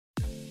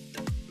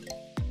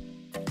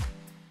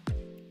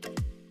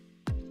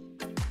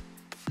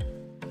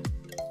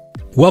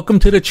Welcome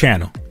to the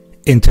channel.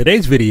 In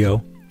today's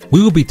video,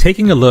 we will be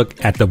taking a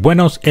look at the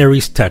Buenos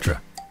Aires Tetra.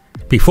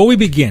 Before we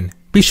begin,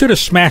 be sure to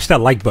smash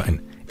that like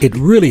button. It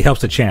really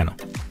helps the channel.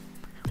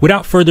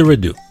 Without further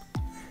ado,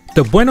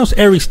 the Buenos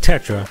Aires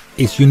Tetra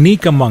is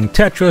unique among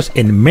tetras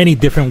in many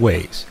different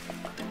ways.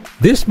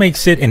 This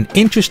makes it an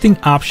interesting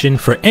option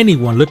for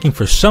anyone looking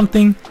for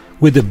something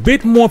with a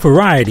bit more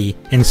variety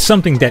and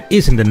something that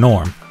isn't the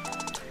norm.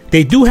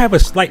 They do have a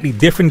slightly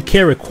different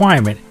care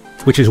requirement,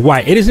 which is why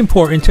it is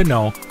important to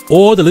know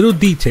all the little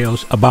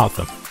details about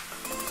them.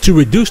 To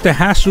reduce the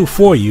hassle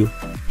for you,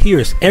 here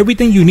is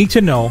everything you need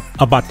to know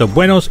about the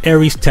Buenos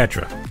Aires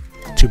Tetra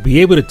to be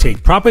able to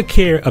take proper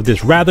care of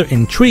this rather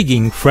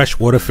intriguing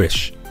freshwater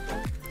fish.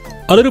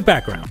 A little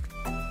background.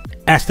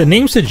 As the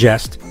name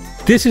suggests,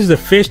 this is the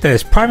fish that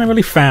is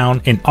primarily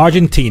found in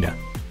Argentina.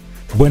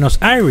 Buenos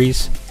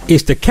Aires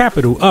is the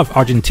capital of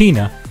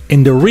Argentina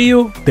in the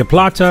Rio de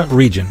Plata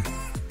region.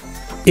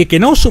 It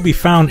can also be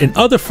found in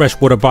other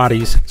freshwater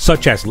bodies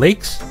such as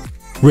lakes,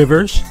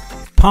 rivers,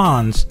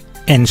 ponds,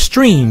 and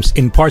streams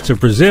in parts of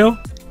Brazil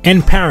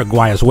and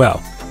Paraguay as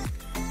well.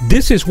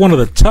 This is one of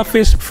the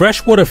toughest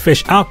freshwater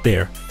fish out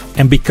there,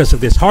 and because of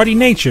this hardy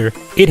nature,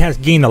 it has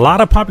gained a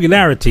lot of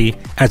popularity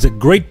as a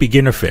great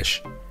beginner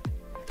fish.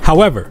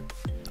 However,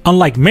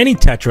 unlike many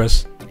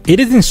tetras, it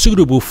isn't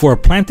suitable for a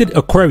planted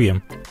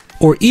aquarium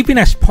or even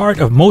as part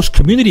of most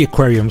community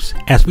aquariums,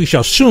 as we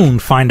shall soon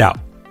find out.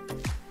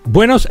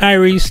 Buenos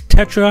Aires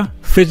Tetra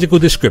physical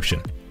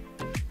description.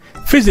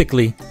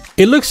 Physically,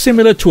 it looks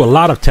similar to a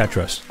lot of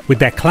tetras, with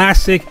that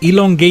classic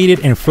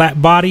elongated and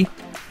flat body,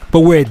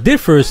 but where it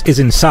differs is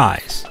in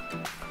size.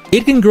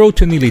 It can grow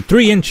to nearly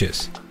 3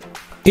 inches.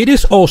 It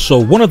is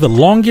also one of the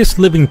longest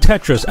living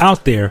tetras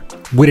out there,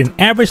 with an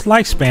average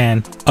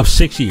lifespan of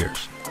 6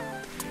 years.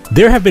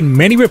 There have been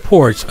many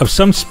reports of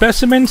some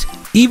specimens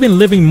even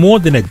living more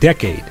than a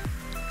decade.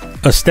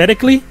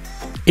 Aesthetically,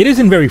 it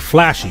isn't very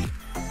flashy,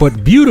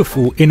 but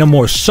beautiful in a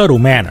more subtle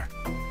manner.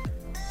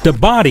 The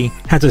body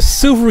has a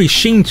silvery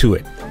sheen to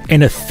it,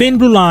 and a thin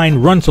blue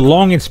line runs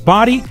along its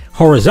body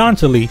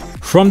horizontally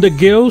from the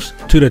gills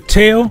to the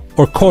tail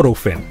or caudal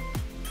fin.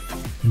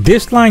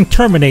 This line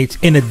terminates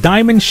in a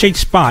diamond-shaped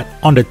spot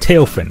on the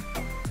tail fin.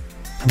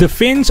 The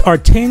fins are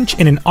tinged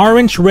in an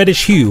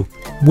orange-reddish hue,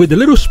 with a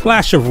little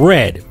splash of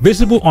red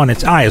visible on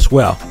its eye as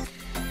well.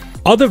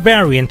 Other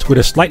variants with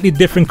a slightly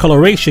different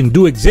coloration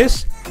do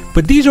exist,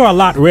 but these are a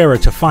lot rarer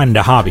to find in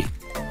the hobby.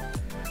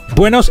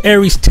 Buenos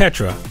Aires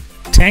Tetra,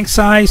 tank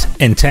size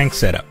and tank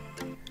setup.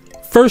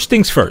 First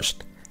things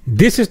first,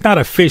 this is not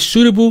a fish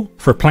suitable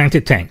for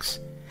planted tanks.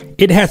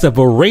 It has a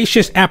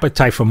voracious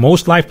appetite for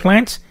most live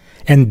plants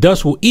and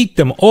thus will eat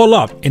them all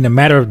up in a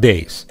matter of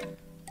days.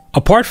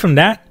 Apart from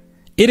that,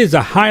 it is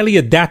a highly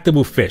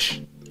adaptable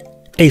fish.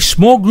 A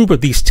small group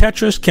of these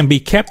tetras can be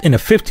kept in a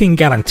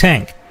 15-gallon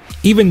tank,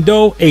 even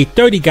though a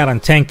 30-gallon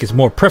tank is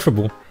more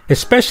preferable,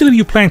 especially if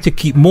you plan to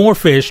keep more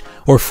fish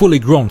or fully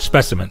grown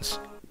specimens.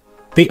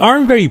 They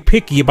aren't very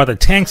picky about the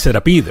tank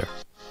setup either.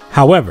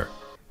 However,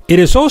 it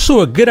is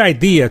also a good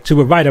idea to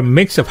provide a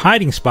mix of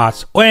hiding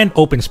spots and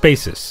open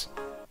spaces.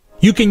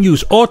 You can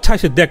use all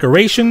types of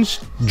decorations,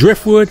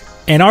 driftwood,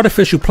 and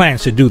artificial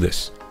plants to do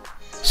this.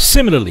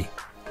 Similarly,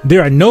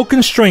 there are no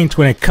constraints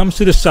when it comes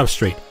to the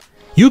substrate.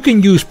 You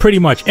can use pretty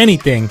much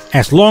anything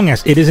as long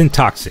as it isn't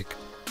toxic.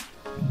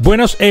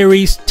 Buenos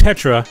Aires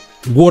Tetra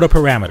water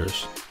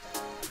parameters.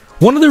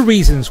 One of the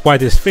reasons why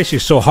this fish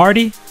is so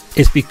hardy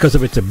is because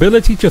of its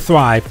ability to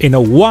thrive in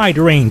a wide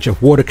range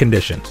of water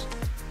conditions.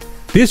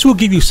 This will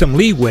give you some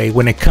leeway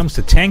when it comes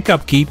to tank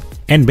upkeep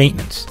and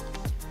maintenance.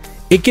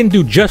 It can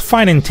do just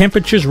fine in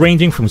temperatures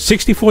ranging from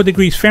 64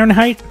 degrees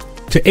Fahrenheit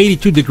to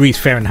 82 degrees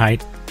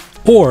Fahrenheit,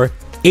 or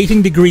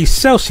 18 degrees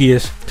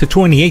Celsius to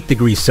 28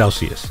 degrees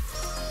Celsius.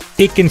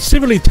 It can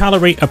severely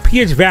tolerate a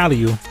pH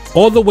value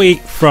all the way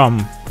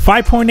from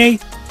 5.8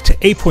 to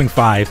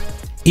 8.5,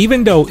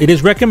 even though it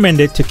is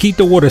recommended to keep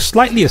the water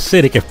slightly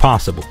acidic if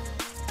possible.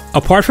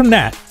 Apart from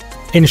that,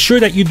 ensure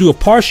that you do a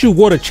partial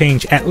water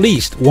change at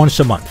least once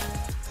a month.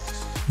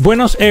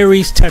 Buenos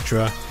Aires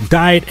Tetra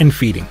diet and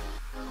feeding.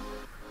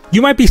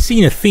 You might be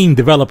seeing a theme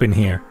developing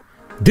here.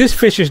 This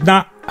fish is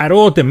not at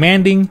all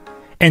demanding,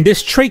 and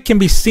this trait can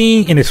be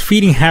seen in its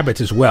feeding habits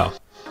as well.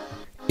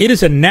 It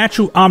is a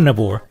natural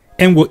omnivore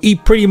and will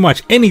eat pretty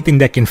much anything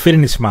that can fit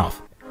in its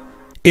mouth.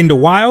 In the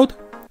wild,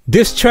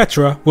 this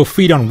tetra will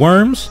feed on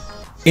worms,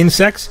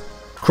 insects,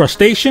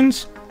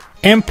 crustaceans,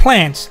 and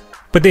plants,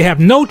 but they have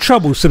no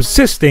trouble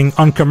subsisting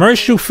on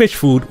commercial fish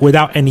food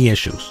without any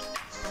issues.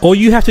 All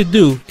you have to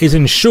do is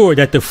ensure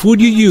that the food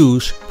you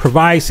use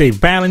provides a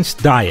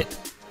balanced diet.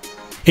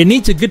 It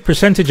needs a good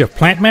percentage of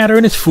plant matter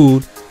in its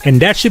food,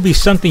 and that should be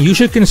something you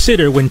should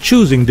consider when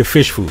choosing the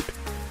fish food.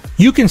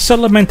 You can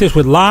supplement this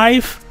with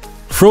live,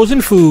 frozen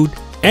food,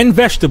 and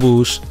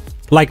vegetables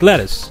like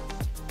lettuce.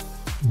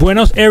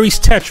 Buenos Aires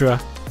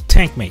Tetra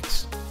tank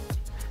mates.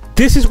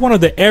 This is one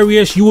of the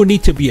areas you will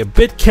need to be a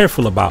bit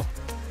careful about.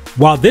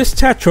 While this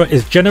tetra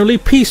is generally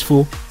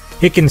peaceful,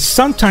 it can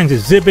sometimes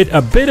exhibit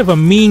a bit of a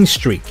mean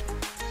streak.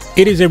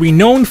 It is a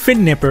renowned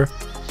fin nipper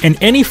and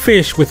any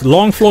fish with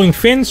long flowing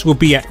fins will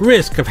be at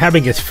risk of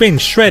having its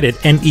fins shredded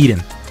and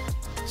eaten.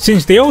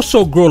 Since they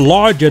also grow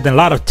larger than a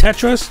lot of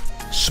tetras,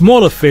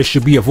 smaller fish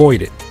should be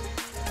avoided.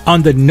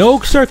 Under no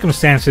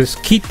circumstances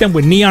keep them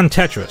with neon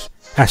tetras,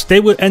 as they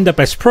will end up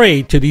as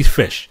prey to these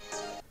fish.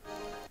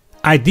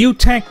 Ideal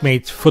tank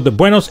mates for the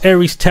Buenos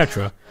Aires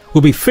Tetra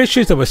will be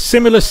fishes of a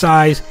similar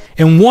size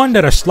and one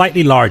that are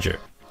slightly larger.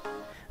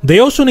 They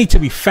also need to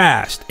be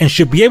fast and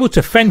should be able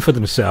to fend for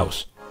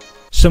themselves.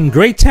 Some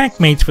great tank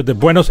mates for the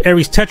Buenos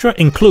Aires Tetra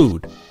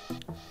include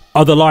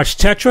other large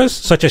tetras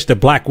such as the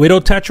Black Widow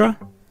Tetra,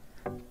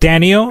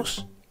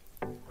 Danios,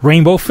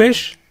 rainbow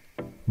fish,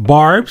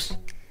 barbs,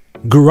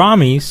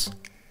 gouramis,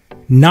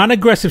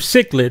 non-aggressive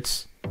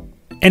cichlids,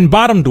 and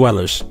bottom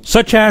dwellers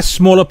such as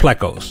smaller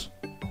plecos.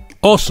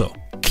 Also,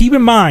 keep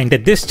in mind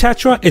that this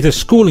tetra is a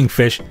schooling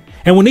fish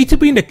and will need to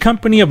be in the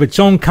company of its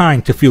own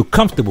kind to feel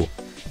comfortable,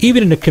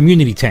 even in a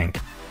community tank.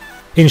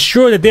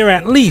 Ensure that there are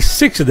at least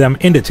 6 of them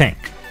in the tank.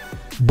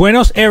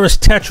 Buenos Aires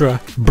Tetra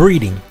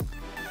breeding.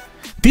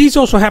 These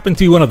also happen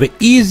to be one of the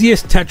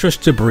easiest tetras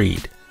to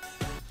breed.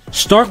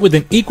 Start with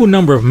an equal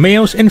number of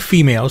males and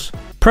females,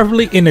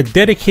 preferably in a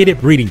dedicated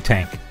breeding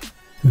tank.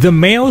 The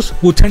males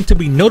will tend to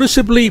be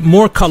noticeably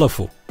more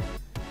colorful.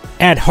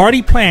 Add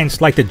hardy plants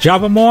like the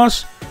Java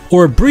moss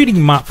or a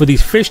breeding mop for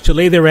these fish to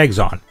lay their eggs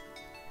on.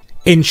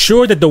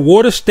 Ensure that the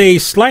water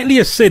stays slightly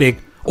acidic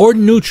or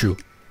neutral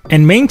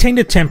and maintain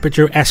the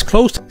temperature as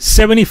close to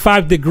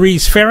 75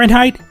 degrees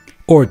Fahrenheit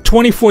or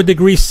 24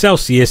 degrees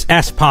Celsius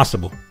as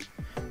possible.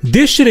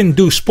 This should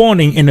induce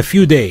spawning in a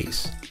few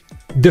days.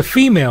 The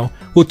female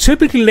will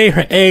typically lay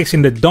her eggs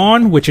in the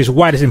dawn, which is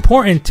why it is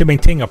important to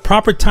maintain a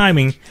proper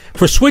timing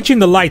for switching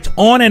the lights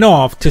on and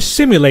off to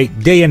simulate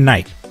day and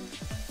night.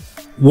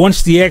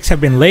 Once the eggs have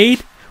been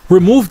laid,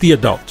 remove the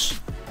adults.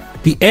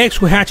 The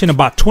eggs will hatch in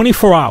about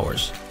 24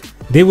 hours.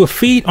 They will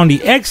feed on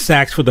the egg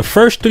sacs for the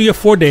first 3 or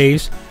 4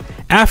 days,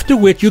 after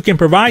which you can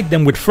provide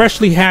them with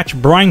freshly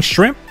hatched brine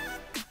shrimp,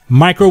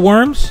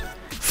 microworms,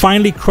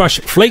 finely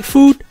crushed flake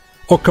food,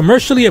 or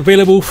commercially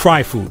available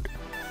fry food.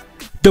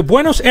 The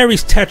Buenos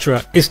Aires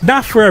Tetra is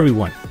not for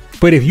everyone,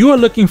 but if you are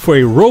looking for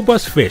a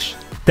robust fish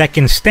that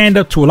can stand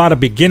up to a lot of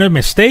beginner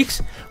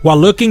mistakes while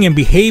looking and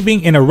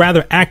behaving in a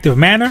rather active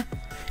manner,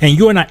 and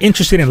you are not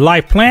interested in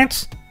live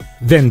plants,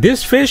 then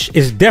this fish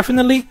is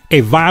definitely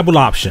a viable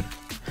option.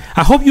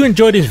 I hope you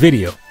enjoyed this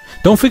video.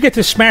 Don't forget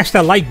to smash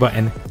that like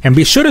button and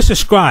be sure to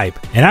subscribe,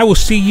 and I will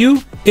see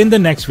you in the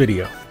next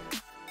video.